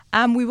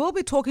We will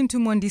be talking to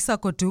Mondisa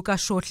Goduka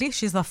shortly.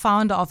 She's the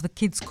founder of the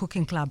Kids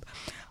Cooking Club.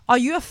 Are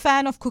you a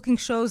fan of cooking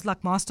shows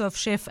like Master of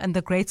Chef and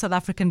the Great South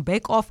African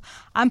Bake Off?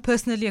 I'm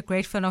personally a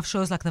great fan of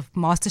shows like the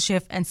Master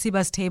Chef and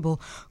Siba's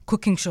Table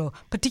cooking show,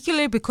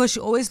 particularly because she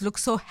always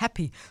looks so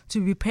happy to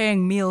be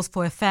preparing meals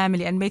for her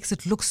family and makes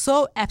it look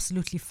so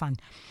absolutely fun.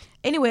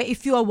 Anyway,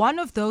 if you are one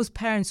of those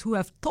parents who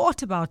have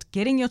thought about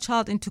getting your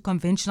child into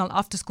conventional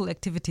after-school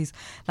activities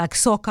like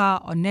soccer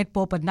or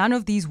netball, but none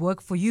of these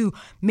work for you,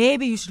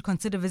 maybe you should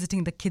consider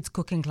visiting the Kids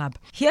Cooking Club.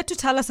 Here to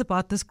tell us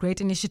about this great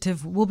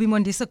initiative will be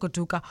Mondisa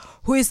Goduka,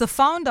 who is the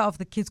founder of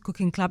the Kids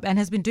Cooking Club and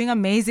has been doing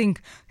amazing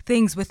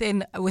things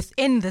within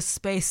this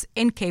space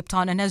in Cape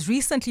Town, and has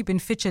recently been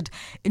featured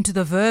into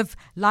the Verve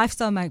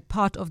lifestyle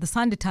part of the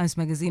Sunday Times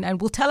magazine,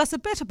 and will tell us a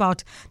bit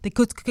about the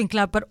Kids Cooking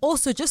Club, but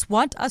also just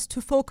want us to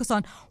focus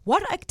on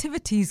what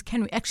activities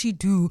can we actually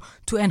do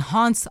to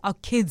enhance our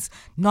kids'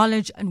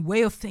 knowledge and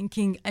way of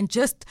thinking and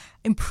just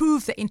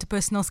improve their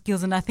interpersonal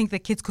skills. And I think the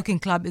Kids Cooking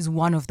Club is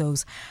one of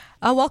those.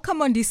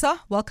 Welcome, Mondisa.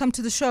 Welcome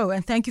to the show,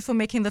 and thank you for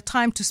making the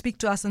time to speak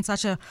to us in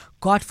such a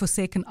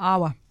God-forsaken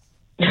hour.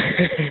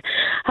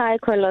 Hi,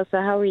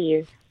 Kolosa. How are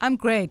you? I'm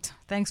great.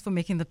 Thanks for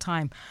making the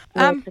time.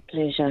 It's a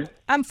pleasure.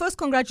 First,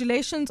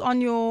 congratulations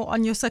on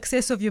your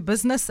success of your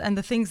business and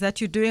the things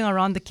that you're doing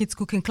around the Kids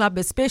Cooking Club,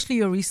 especially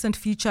your recent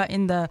feature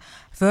in the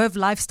Verve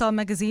Lifestyle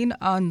magazine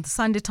on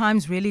Sunday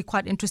Times. Really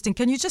quite interesting.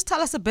 Can you just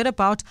tell us a bit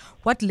about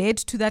what led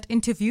to that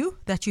interview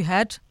that you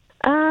had?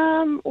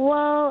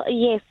 Well,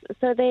 yes.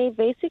 So they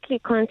basically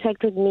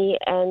contacted me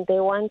and they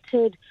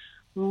wanted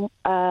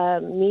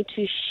me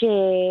to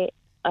share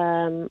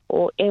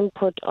or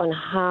input on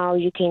how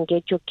you can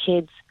get your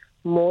kids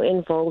more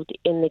involved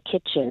in the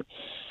kitchen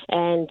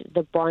and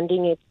the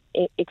bonding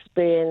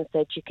experience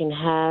that you can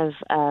have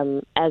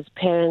as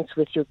parents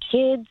with your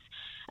kids,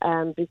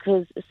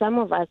 because some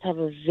of us have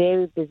a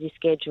very busy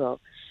schedule.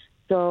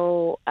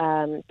 So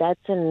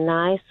that's a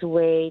nice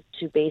way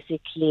to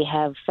basically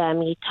have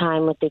family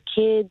time with the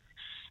kids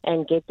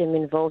and get them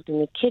involved in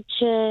the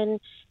kitchen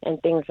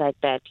and things like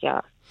that,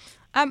 yeah.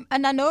 And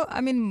I know,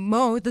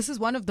 Mo, this is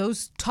one of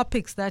those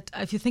topics that,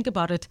 if you think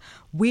about it,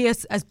 we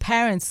as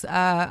parents,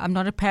 I'm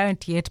not a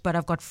parent yet, but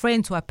I've got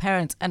friends who are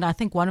parents. And I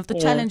think one of the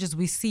challenges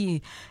we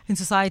see in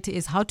society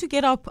is how to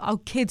get our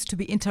kids to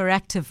be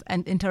interactive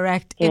and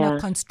interact in a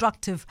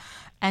constructive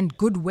and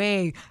good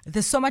way.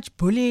 There's so much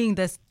bullying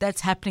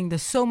that's happening.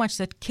 There's so much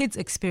that kids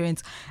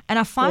experience. And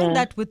I find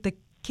that with the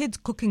Kids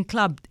Cooking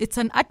Club, it's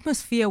an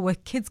atmosphere where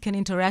kids can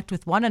interact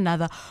with one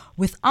another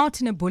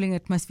without in a bullying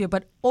atmosphere,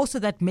 but also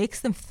that makes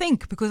them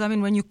think. Because,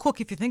 when you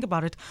cook, if you think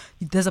about it,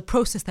 there's a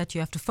process that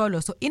you have to follow.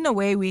 So in a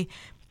way, we're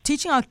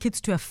teaching our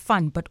kids to have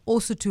fun, but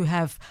also to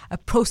have a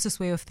process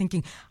way of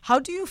thinking. How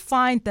do you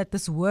find that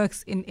this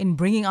works in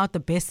bringing out the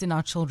best in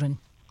our children?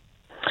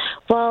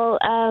 Well,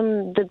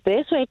 the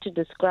best way to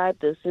describe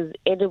this is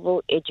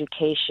edible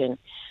education.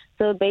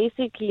 So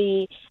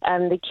basically,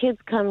 the kids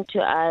come to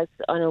us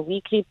on a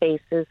weekly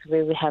basis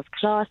where we have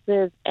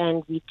classes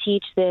and we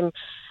teach them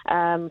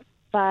fun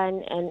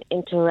and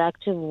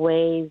interactive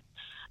ways,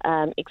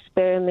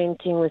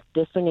 experimenting with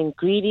different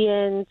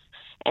ingredients.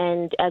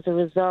 And as a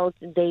result,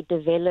 they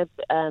develop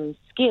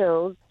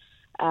skills,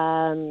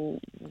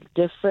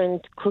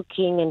 different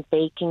cooking and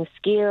baking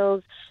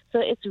skills. So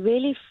it's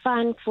really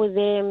fun for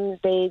them.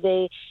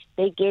 They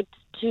get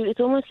to, it's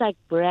almost like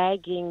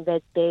bragging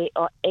that they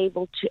are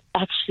able to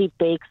actually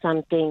bake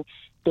something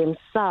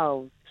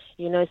themselves.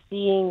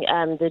 Seeing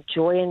the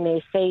joy in their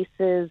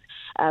faces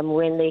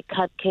when their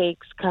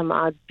cupcakes come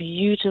out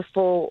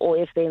beautiful, or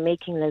if they're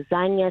making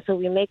lasagna. So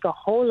we make a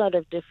whole lot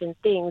of different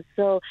things.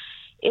 So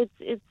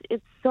it's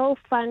so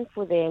fun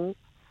for them.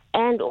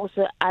 And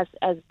also us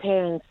as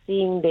parents,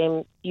 seeing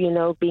them,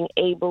 being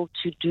able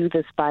to do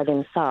this by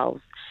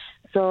themselves.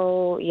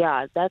 So,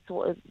 yeah,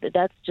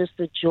 that's just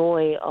the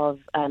joy of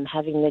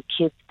having the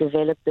kids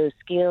develop those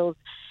skills.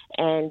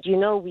 And,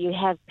 we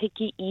have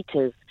picky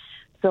eaters.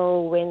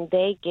 So when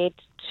they get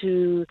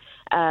to,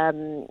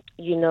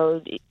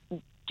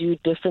 do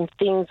different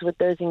things with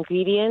those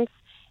ingredients,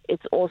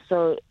 it's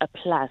also a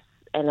plus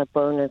and a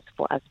bonus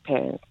for us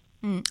parents.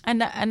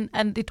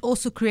 And it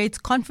also creates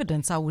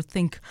confidence, I would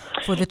think,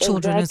 for the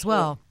children as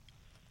well.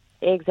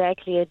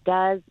 Exactly, it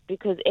does,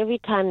 because every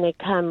time they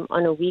come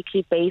on a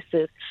weekly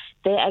basis,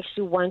 they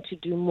actually want to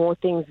do more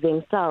things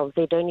themselves.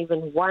 They don't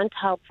even want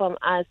help from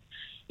us,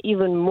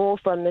 even more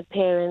from the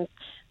parents.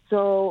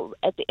 So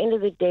at the end of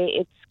the day,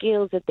 it's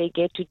skills that they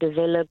get to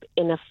develop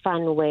in a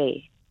fun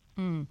way.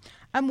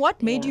 And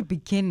what made you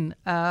begin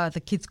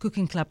the Kids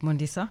Cooking Club,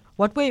 Mondisa?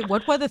 What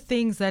were the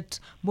things that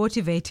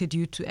motivated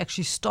you to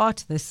actually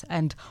start this,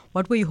 and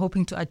what were you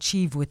hoping to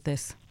achieve with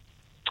this?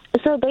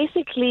 So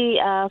basically,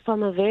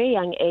 from a very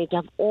young age,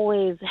 I've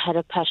always had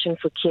a passion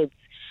for kids.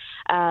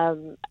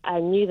 I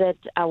knew that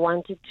I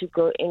wanted to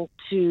go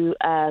into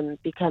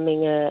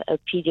becoming a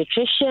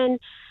pediatrician,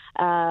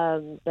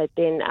 but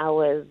then I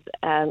was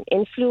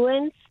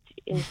influenced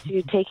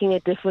into taking a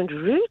different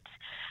route.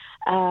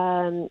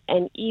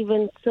 And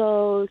even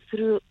so,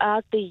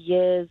 throughout the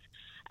years,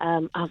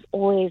 I've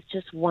always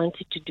just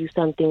wanted to do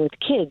something with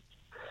kids.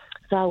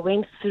 So I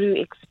went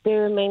through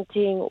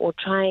experimenting or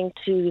trying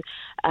to,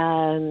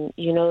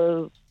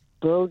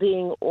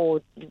 building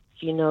or,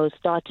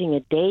 starting a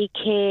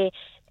daycare.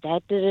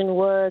 That didn't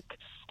work.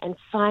 And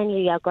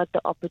finally, I got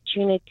the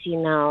opportunity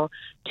now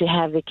to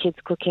have the Kids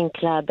Cooking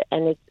Club,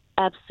 and it's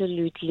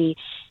absolutely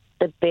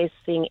the best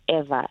thing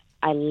ever.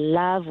 I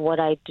love what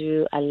I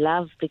do. I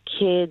love the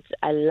kids.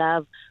 I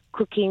love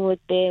cooking with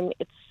them.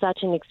 It's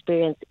such an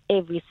experience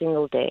every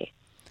single day.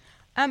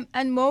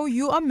 And Mo,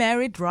 you are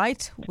married,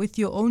 right? With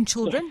your own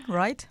children, Yes.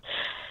 right?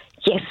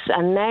 Yes,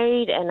 I'm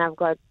married, and I've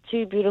got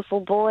two beautiful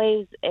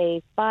boys,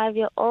 a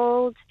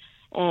 5-year-old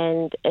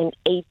and an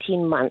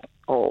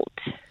 18-month-old.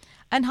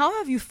 And how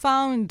have you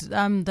found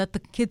that the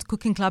Kids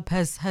Cooking Club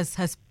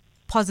has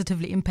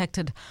positively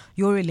impacted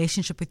your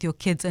relationship with your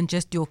kids and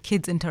just your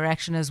kids'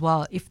 interaction as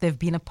well, if they've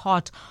been a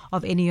part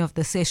of any of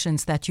the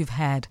sessions that you've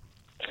had?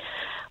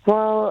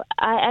 Well,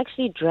 I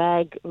actually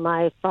drag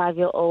my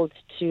 5-year-old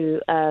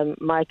to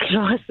my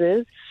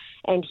classes,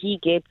 and he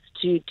gets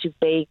to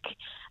bake,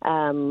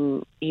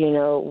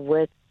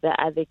 with the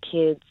other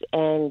kids,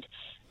 and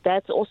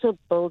that's also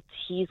built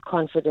his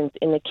confidence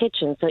in the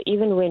kitchen. So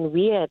even when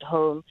we're at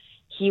home,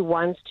 he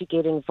wants to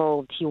get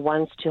involved. He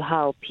wants to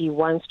help. He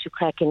wants to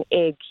crack an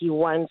egg. He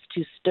wants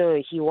to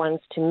stir. He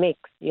wants to mix,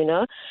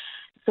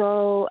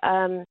 So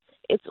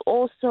it's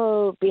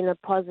also been a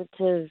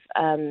positive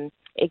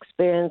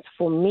experience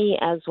for me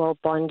as well,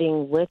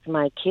 bonding with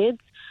my kids,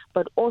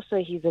 but also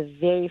he's a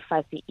very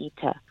fussy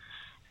eater.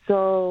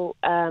 So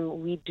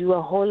we do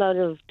a whole lot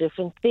of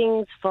different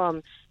things,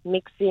 from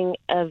mixing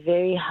a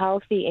very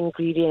healthy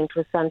ingredient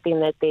with something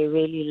that they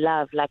really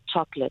love, like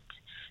chocolate.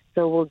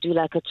 So we'll do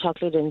like a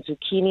chocolate and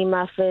zucchini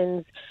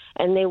muffins,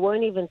 and they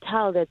won't even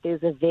tell that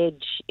there's a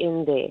veg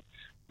in there.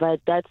 But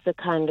that's the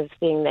kind of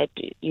thing that,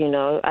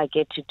 I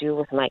get to do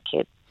with my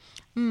kids.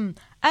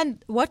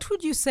 And what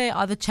would you say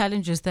are the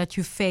challenges that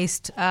you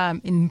faced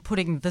in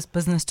putting this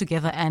business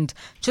together and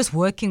just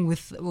working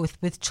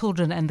with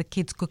children and the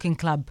Kids Cooking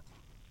Club?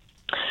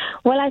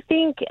 Well, I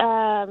think,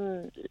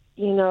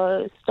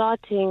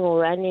 starting or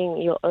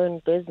running your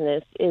own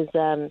business is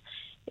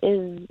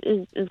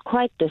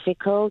quite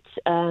difficult.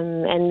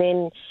 And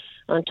then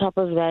on top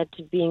of that,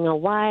 being a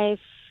wife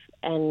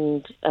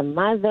and a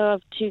mother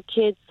of 2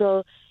 kids,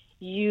 so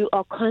you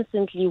are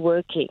constantly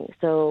working.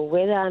 So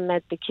whether I'm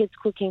at the Kids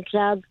Cooking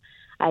Club,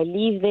 I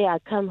leave there, I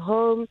come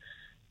home,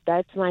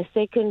 that's my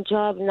second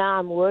job. Now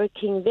I'm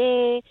working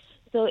there.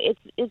 So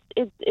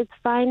it's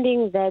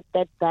finding that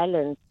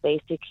balance,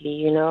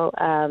 basically,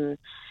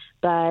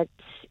 But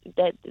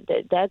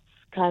that's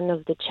kind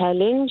of the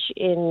challenge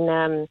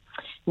in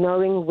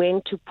knowing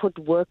when to put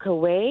work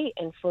away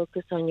and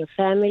focus on your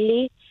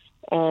family,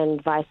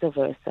 and vice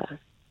versa.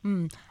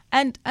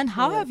 And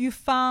how have you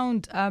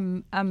found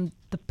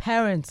the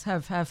parents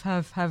have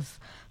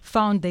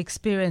found the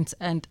experience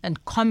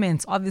and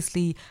comments?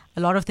 Obviously, a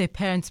lot of their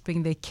parents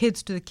bring their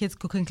kids to the Kids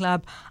Cooking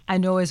Club. I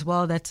know as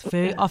well that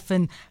very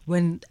often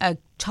when a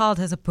child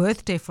has a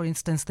birthday, for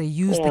instance, they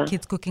use the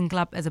Kids Cooking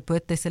Club as a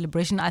birthday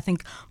celebration. I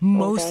think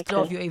most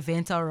of your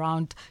events are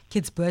around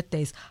kids'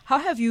 birthdays. How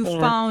have you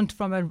found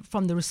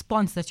from the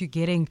response that you're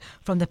getting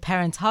from the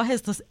parents? How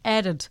has this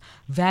added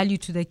value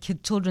to their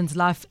children's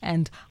life,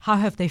 and how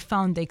have they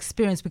found the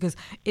experience? Because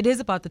it is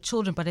about the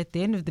children, but at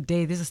the end of the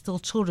day, these are still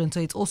children, so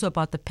it's also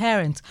about the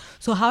parents.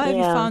 So how have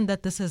you found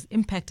that this has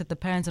impacted the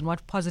parents, and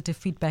what positive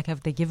feedback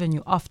have they given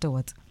you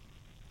afterwards?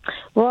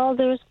 Well,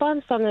 the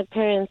response from the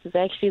parents is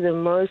actually the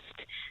most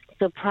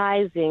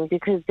surprising,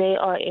 because they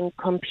are in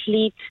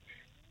complete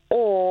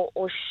awe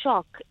or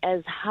shock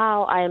as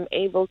how I am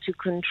able to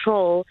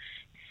control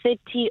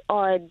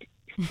 30-odd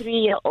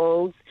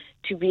 3-year-olds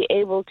to be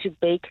able to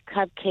bake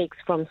cupcakes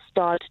from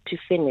start to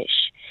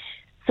finish.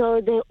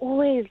 So they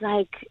always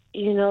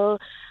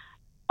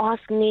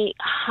ask me,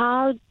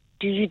 how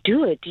do you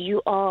do it?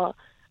 You are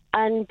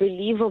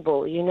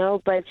unbelievable,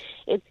 but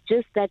it's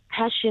just that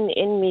passion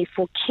in me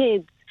for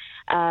kids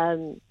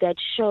that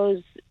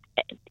shows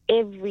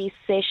every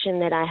session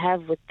that I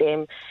have with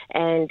them,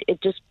 and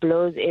it just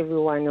blows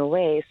everyone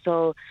away.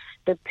 So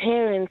the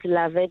parents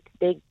love it.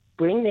 They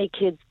bring their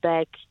kids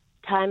back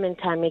time and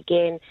time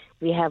again.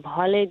 We have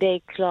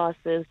holiday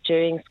classes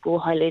during school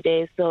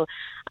holidays. So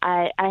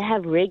I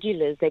have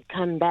regulars that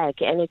come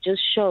back, and it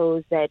just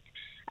shows that,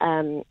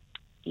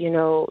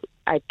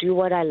 I do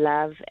what I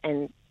love,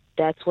 and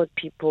that's what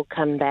people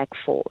come back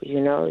for,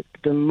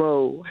 the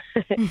Mo.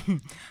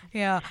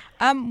 Yeah.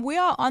 We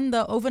are on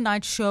the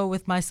overnight show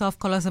with myself,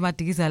 Kolosa,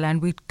 Madikizela,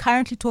 and we're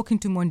currently talking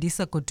to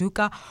Mondisa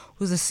Goduka,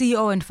 who's the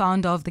CEO and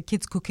founder of the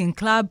Kids Cooking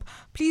Club.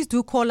 Please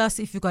do call us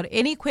if you've got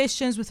any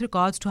questions with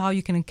regards to how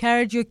you can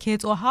encourage your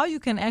kids, or how you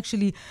can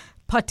actually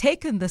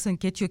partake in this and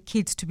get your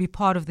kids to be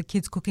part of the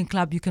Kids Cooking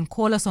Club. You can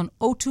call us on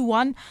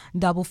 021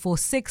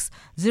 446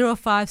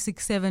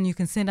 0567. You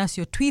can send us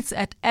your tweets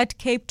at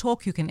Cape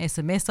Talk. You can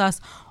SMS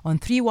us on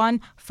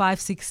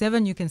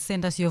 31567. You can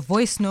send us your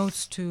voice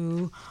notes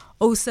to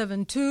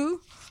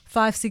 072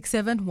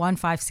 567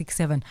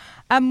 1567.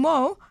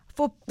 Mo,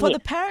 For Yes. the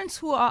parents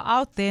who are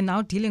out there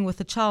now dealing with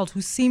a child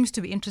who seems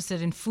to be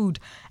interested in food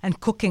and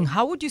cooking,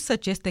 how would you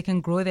suggest they can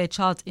grow their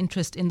child's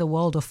interest in the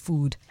world of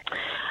food?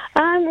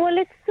 Well,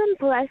 it's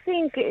simple. I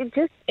think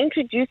just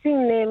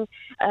introducing them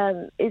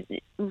is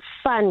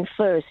fun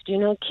first. You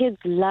know, kids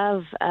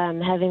love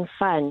having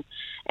fun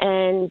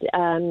and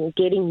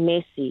getting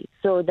messy.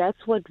 So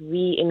that's what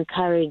we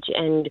encourage,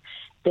 and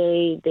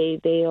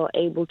they are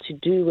able to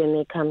do when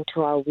they come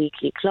to our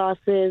weekly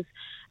classes.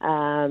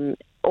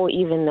 Or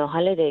even the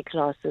holiday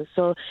classes.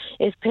 So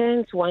if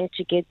parents want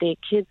to get their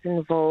kids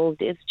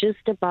involved, it's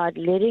just about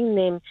letting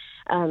them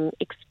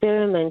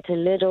experiment a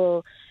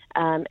little,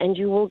 and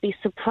you will be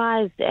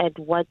surprised at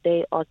what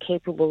they are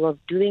capable of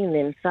doing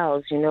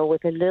themselves, you know,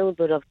 with a little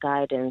bit of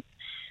guidance.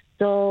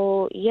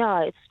 So,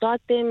 yeah,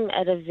 start them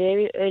at a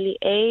very early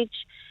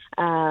age.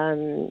 I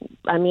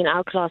mean,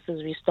 our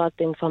classes, we start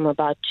them from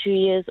about 2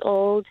 years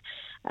old,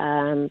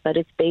 but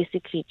it's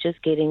basically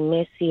just getting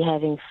messy,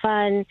 having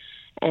fun,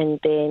 and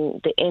then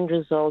the end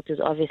result is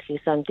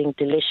obviously something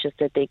delicious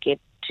that they get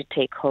to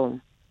take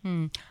home.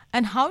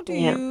 And how do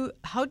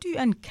you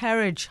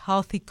encourage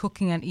healthy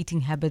cooking and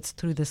eating habits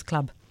through this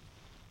club?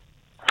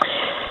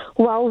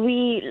 Well,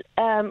 we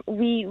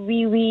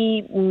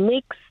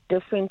mix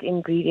different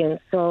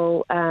ingredients.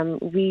 So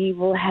we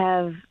will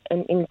have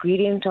an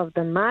ingredient of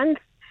the month.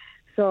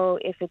 So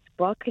if it's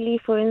broccoli,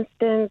 for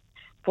instance,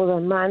 for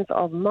the month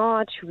of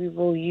March, we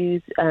will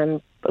use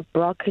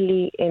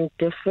broccoli in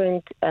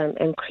different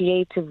and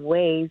creative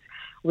ways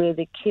where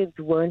the kids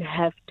won't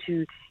have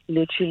to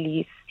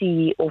literally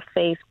see or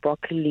face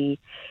broccoli,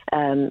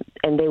 and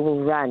they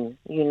will run,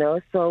 you know.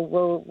 So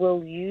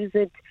we'll use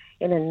it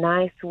in a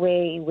nice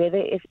way.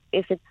 Whether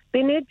if it's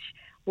spinach,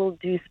 we'll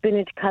do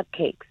spinach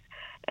cupcakes,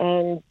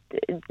 and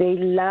they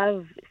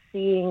love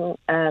seeing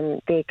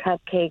their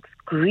cupcakes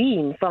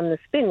green from the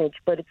spinach,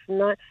 but it's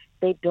not.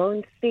 They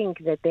don't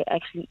think that they're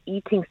actually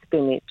eating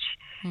spinach,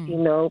 you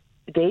know.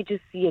 They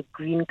just see a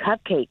green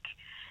cupcake,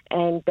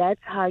 and that's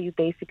how you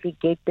basically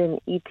get them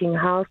eating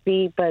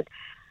healthy. But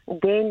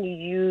then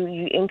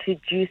you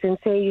introduce and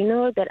say, you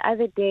know, that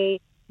other day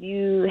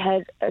you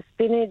had a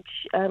spinach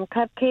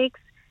cupcakes.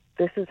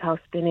 This is how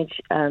spinach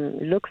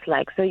looks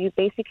like. So you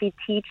basically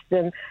teach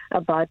them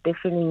about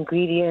different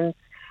ingredients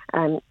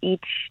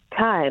each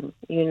time,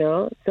 you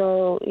know.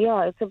 So,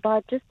 yeah, it's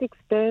about just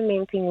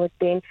experimenting with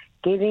them,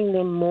 getting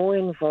them more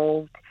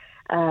involved,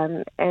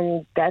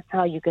 and that's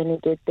how you're going to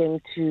get them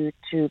to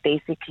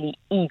basically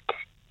eat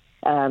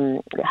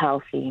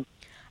healthy.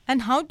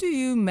 And how do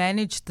you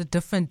manage the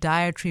different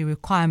dietary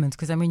requirements?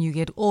 Because, I mean, you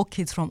get all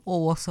kids from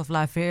all walks of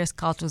life, various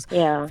cultures,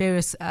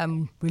 various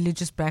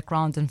religious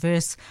backgrounds, and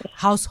various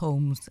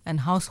households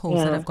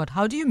that have got.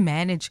 How do you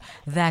manage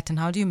that, and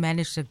how do you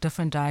manage the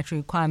different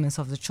dietary requirements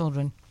of the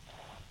children?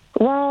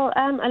 Well,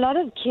 a lot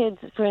of kids,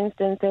 for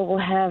instance, they will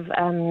have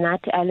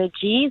nut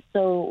allergies,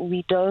 so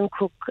we don't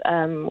cook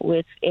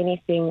with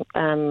anything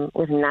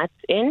with nuts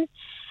in.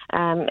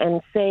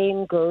 And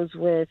same goes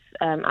with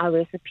our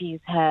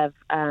recipes have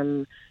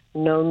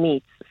no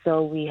meats,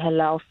 so we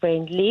halal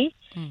friendly.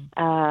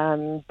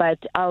 But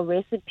our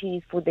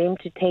recipes for them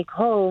to take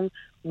home,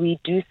 we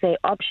do say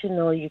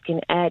optional. You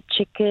can add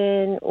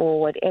chicken or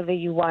whatever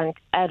you want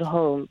at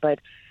home, but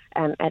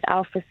at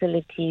our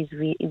facilities,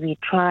 we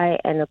try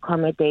and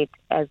accommodate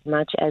as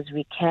much as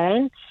we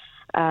can.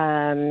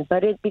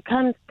 But it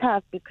becomes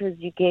tough because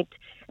you get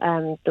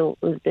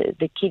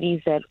the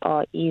kiddies that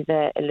are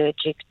either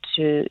allergic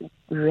to,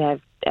 who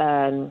have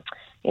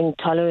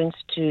intolerance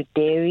to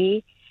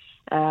dairy,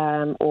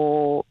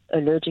 or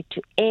allergic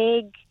to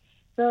egg.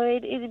 So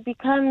it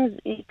becomes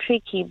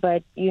tricky,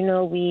 but, you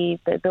know,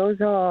 those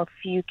are a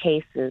few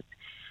cases.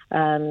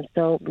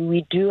 So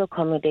we do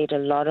accommodate a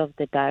lot of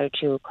the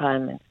dietary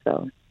requirements.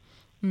 So.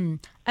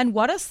 And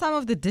what are some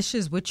of the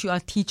dishes which you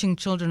are teaching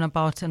children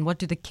about, and what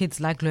do the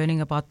kids like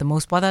learning about the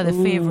most? What are the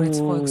favorites,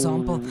 for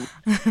example?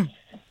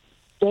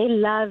 They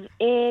love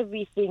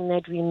everything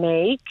that we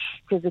make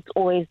because it's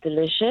always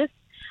delicious.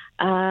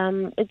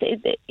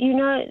 You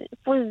know,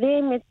 for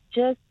them, it's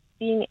just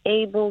being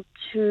able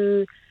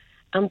to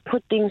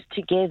put things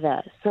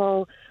together.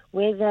 So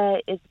whether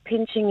it's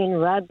pinching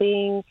and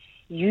rubbing,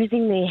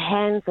 using their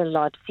hands a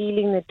lot,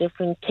 feeling the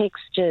different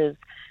textures,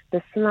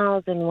 the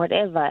smells and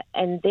whatever,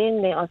 and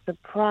then they are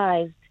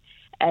surprised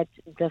at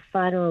the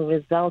final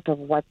result of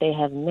what they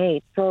have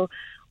made. So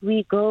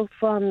we go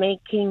from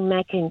making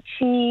mac and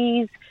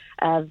cheese,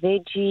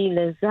 veggie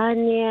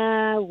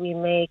lasagna, we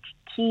make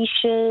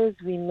quiches,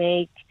 we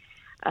make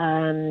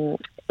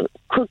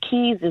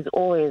cookies is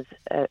always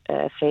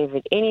a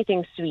favorite.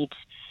 Anything sweet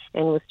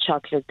and with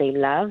chocolate they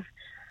love.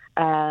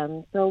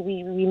 So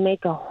we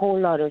make a whole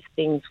lot of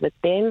things with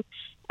them.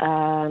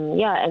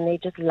 And they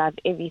just love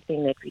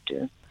everything that we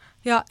do.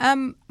 Yeah,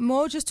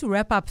 Mo, just to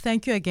wrap up,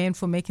 thank you again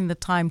for making the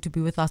time to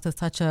be with us at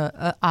such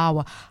a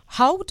hour.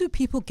 How do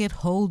people get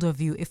hold of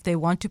you if they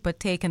want to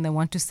partake and they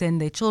want to send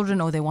their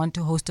children or they want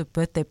to host a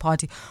birthday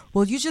party?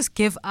 Will you just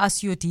give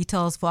us your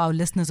details for our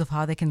listeners of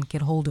how they can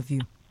get hold of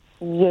you?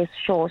 Yes,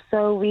 sure.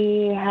 So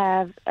we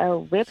have a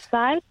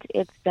website.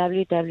 It's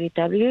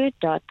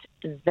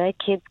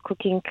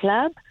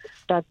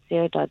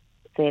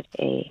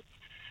www.thekidscookingclub.co.za.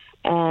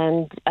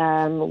 And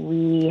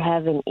we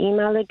have an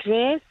email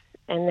address,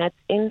 and that's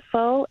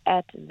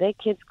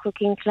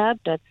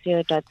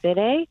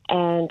info@thekidscookingclub.co.za.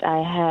 And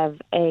I have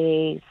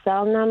a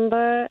cell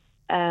number,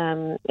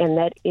 and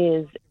that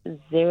is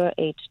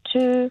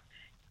 082.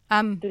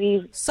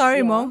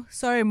 Sorry, Mo.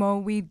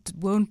 We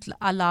won't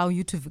allow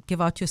you to give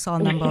out your cell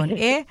number on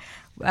air,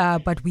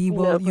 but we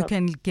will. You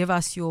can give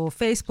us your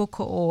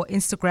Facebook or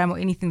Instagram or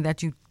anything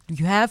that you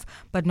have,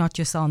 but not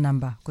your cell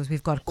number, because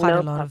we've got quite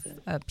a lot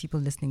of people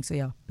listening. So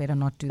yeah, better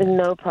not do that.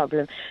 No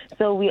problem.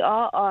 So we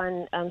are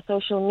on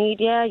social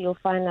media. You'll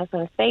find us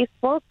on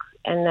Facebook,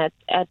 and that's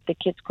at the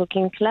Kids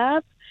Cooking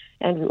Club,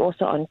 and we're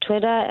also on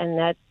Twitter, and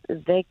that's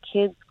the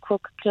Kids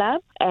Cook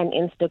Club, and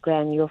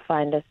Instagram. You'll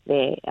find us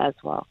there as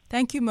well.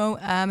 Thank you, Mo.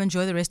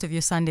 Enjoy the rest of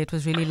your Sunday. It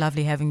was really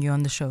lovely having you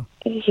on the show.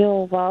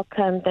 You're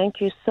welcome.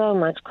 Thank you so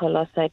much, Kolosa.